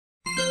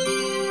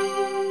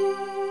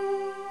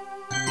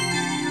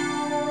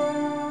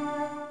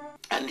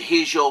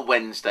here's your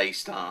Wednesday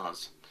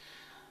stars.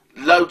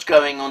 Loads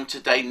going on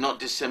today, not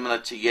dissimilar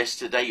to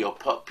yesterday. Your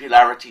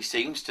popularity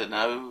seems to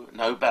know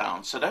no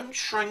bounds. So don't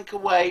shrink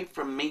away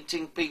from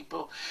meeting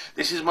people.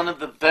 This is one of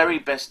the very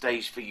best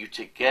days for you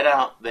to get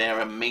out there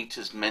and meet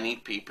as many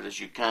people as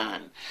you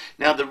can.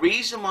 Now, the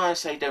reason why I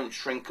say don't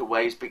shrink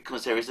away is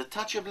because there is a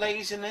touch of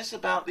laziness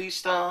about these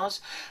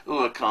stars.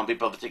 Ooh, I can't be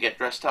bothered to get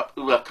dressed up.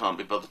 Ooh, I can't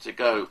be bothered to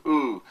go.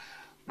 Ooh,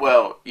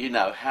 well, you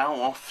know, how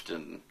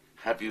often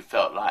have you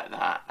felt like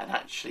that? And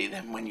actually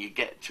then when you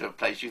get to a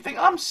place you think,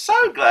 I'm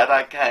so glad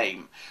I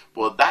came.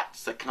 Well,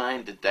 that's the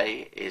kind of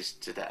day it is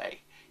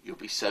today. You'll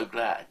be so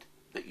glad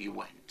that you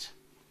went.